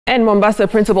And Mombasa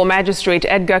Principal Magistrate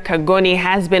Edgar Kagoni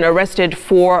has been arrested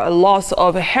for loss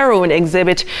of a heroin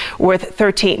exhibit worth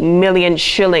 30 million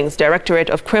shillings. Directorate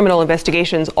of Criminal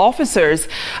Investigations officers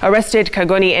arrested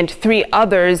Kagoni and 3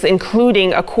 others,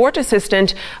 including a court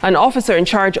assistant, an officer in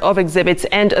charge of exhibits,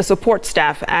 and a support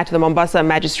staff at the Mombasa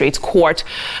Magistrate's Court.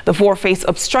 The 4 face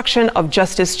obstruction of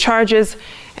justice charges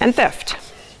and theft.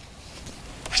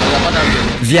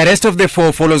 The arrest of the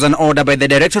 4 follows an order by the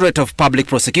Directorate of Public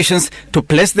Prosecutions to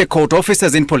place the court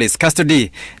officers in police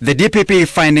custody. The DPP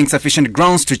finding sufficient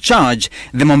grounds to charge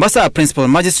the Mombasa Principal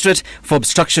Magistrate for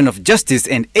obstruction of justice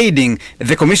and aiding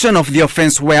the commission of the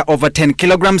offence where over 10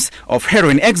 kilograms of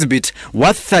heroin exhibit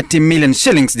worth 30 million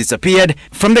shillings disappeared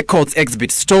from the court's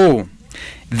exhibit store.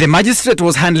 The magistrate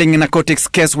was handling a narcotics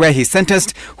case where he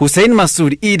sentenced Hussein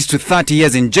Masood Eid to 30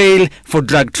 years in jail for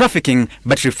drug trafficking,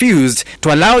 but refused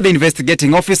to allow the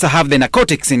investigating officer have the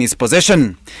narcotics in his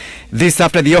possession. This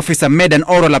after the officer made an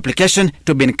oral application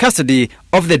to be in custody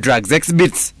of the drugs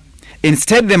exhibits.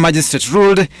 Instead, the magistrate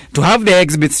ruled to have the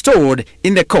exhibits stored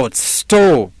in the court's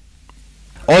store.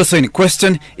 Also in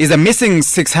question is a missing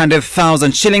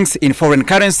 600,000 shillings in foreign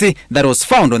currency that was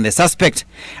found on the suspect.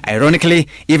 Ironically,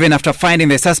 even after finding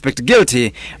the suspect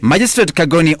guilty, Magistrate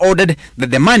Kagoni ordered that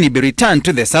the money be returned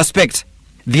to the suspect.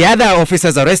 The other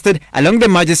officers arrested along the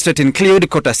magistrate include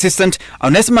Court Assistant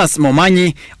Onesmus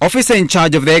Momanyi, officer in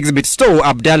charge of the exhibit store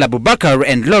Abdallah Bubakar,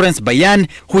 and Lawrence Bayan,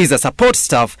 who is a support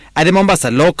staff at the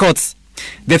Mombasa Law Courts.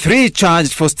 The 3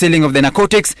 charged for stealing of the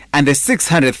narcotics and the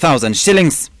 600,000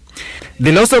 shillings.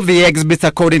 The loss of the exhibits,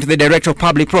 according to the Director of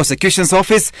Public Prosecutions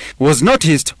Office, was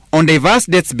noticed on diverse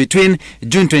dates between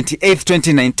June 28,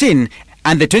 2019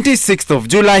 and the 26th of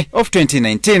July of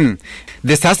 2019.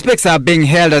 The suspects are being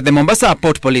held at the Mombasa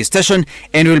Port Police Station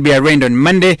and will be arraigned on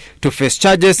Monday to face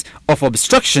charges of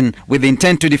obstruction with the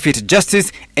intent to defeat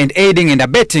justice and aiding and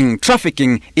abetting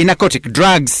trafficking in narcotic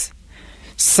drugs.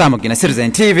 Samugina,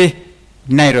 Citizen TV,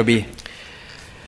 Nairobi.